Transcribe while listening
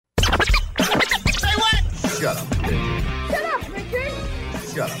Shut up, Richard. Shut up, Richard.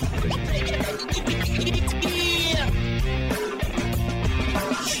 Shut up, Richard.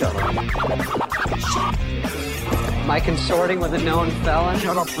 Shut up. Am I consorting with a known felon?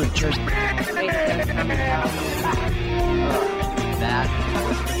 Shut up, Richard. That.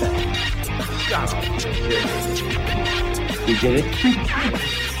 Shut up, Richard. You did it?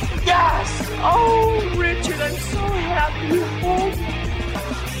 Yes! Oh, Richard, I'm so happy you home.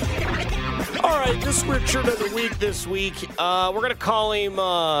 All right, this Richard of the Week this week. We're going to call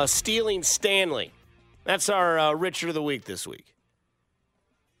him Stealing Stanley. That's our Richard of the Week this week.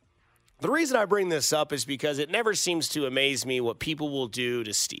 The reason I bring this up is because it never seems to amaze me what people will do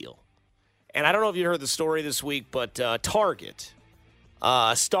to steal. And I don't know if you heard the story this week, but Target,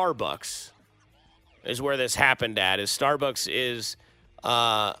 Starbucks is where this happened at. Starbucks is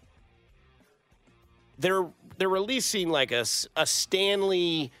they're releasing like a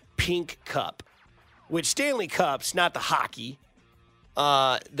Stanley pink cup, which Stanley cups, not the hockey,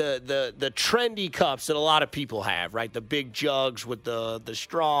 the trendy cups that a lot of people have, right? The big jugs with the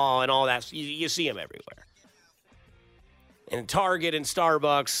straw and all that. You see them everywhere. And Target and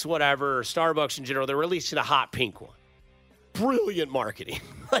Starbucks, whatever, Starbucks in general, they're releasing a hot pink one. Brilliant marketing.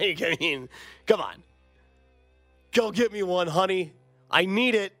 Like, I mean, come on. Go get me one, honey. I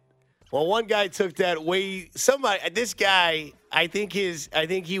need it. Well, one guy took that way. This guy, I think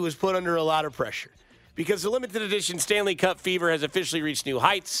he was put under a lot of pressure because the limited edition Stanley Cup fever has officially reached new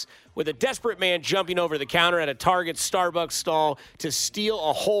heights with a desperate man jumping over the counter at a Target Starbucks stall to steal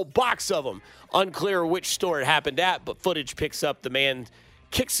a whole box of them. Unclear which store it happened at, but footage picks up the man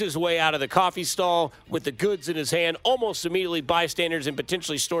kicks his way out of the coffee stall with the goods in his hand. Almost immediately, bystanders and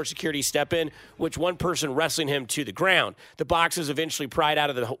potentially store security step in, with one person wrestling him to the ground. The box is eventually pried out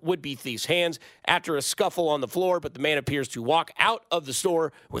of the would-be thief's hands after a scuffle on the floor, but the man appears to walk out of the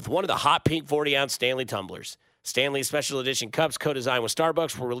store with one of the hot pink 40-ounce Stanley tumblers. Stanley Special Edition cups, co-designed with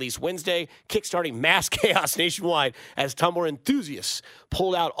Starbucks, were released Wednesday, kickstarting mass chaos nationwide as tumbler enthusiasts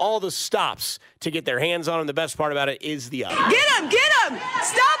pulled out all the stops to get their hands on them. The best part about it is the other. Get him! Get him!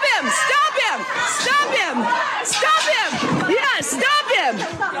 Stop him! Stop him! Stop him! Stop him! Yeah, stop him!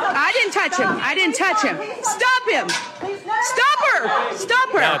 I didn't touch him. I didn't touch him. Stop him! Stop her! Stop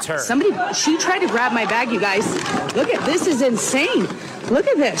her! Now it's her. She tried to grab my bag, you guys. Look at this. Is insane. Look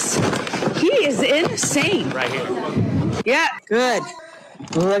at this. He is insane. Right here. Yeah, good.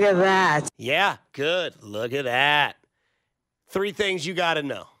 Look at that. Yeah, good. Look at that. 3 things you got to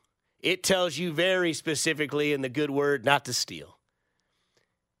know. It tells you very specifically in the good word not to steal.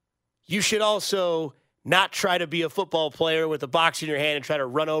 You should also not try to be a football player with a box in your hand and try to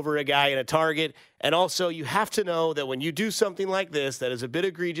run over a guy in a Target. And also, you have to know that when you do something like this that is a bit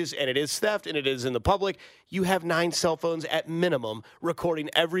egregious and it is theft and it is in the public, you have 9 cell phones at minimum recording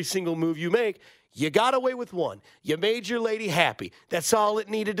every single move you make. You got away with one. You made your lady happy. That's all it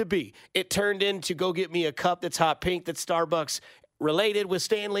needed to be. It turned into go get me a cup that's hot pink that's Starbucks related with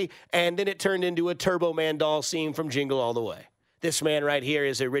Stanley, and then it turned into a Turbo Man doll scene from Jingle All the Way. This man right here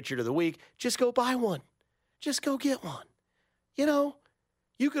is a Richard of the Week. Just go buy one. Just go get one. You know,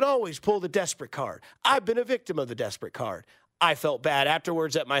 you could always pull the desperate card. I've been a victim of the desperate card. I felt bad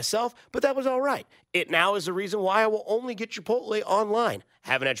afterwards at myself, but that was all right. It now is the reason why I will only get Chipotle online.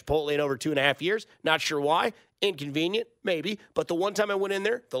 Haven't had Chipotle in over 2.5 years. Not sure why. Inconvenient, maybe. But the one time I went in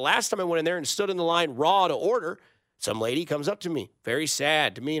there, the last time I went in there and stood in the line raw to order, some lady comes up to me, very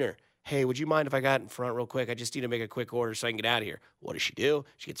sad demeanor. Hey, would you mind if I got in front real quick? I just need to make a quick order so I can get out of here. What does she do?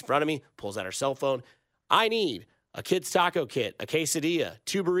 She gets in front of me, pulls out her cell phone. I need a kid's taco kit, a quesadilla,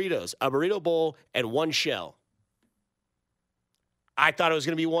 2 burritos, a burrito bowl, and 1 shell. I thought it was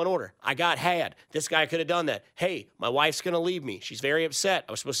going to be one order. I got had. This guy could have done that. Hey, my wife's going to leave me. She's very upset.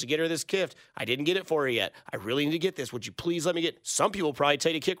 I was supposed to get her this gift. I didn't get it for her yet. I really need to get this. Would you please let me get? Some people will probably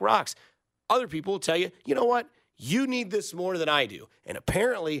tell you to kick rocks. Other people will tell you, you know what? You need this more than I do. And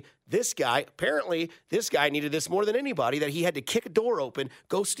apparently this guy needed this more than anybody, that he had to kick a door open,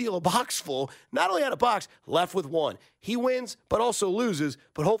 go steal a box full, not only had a box, left with one. He wins, but also loses,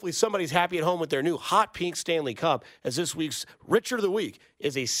 but hopefully somebody's happy at home with their new hot pink Stanley Cup, as this week's Richard of the Week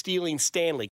is a Stealing Stanley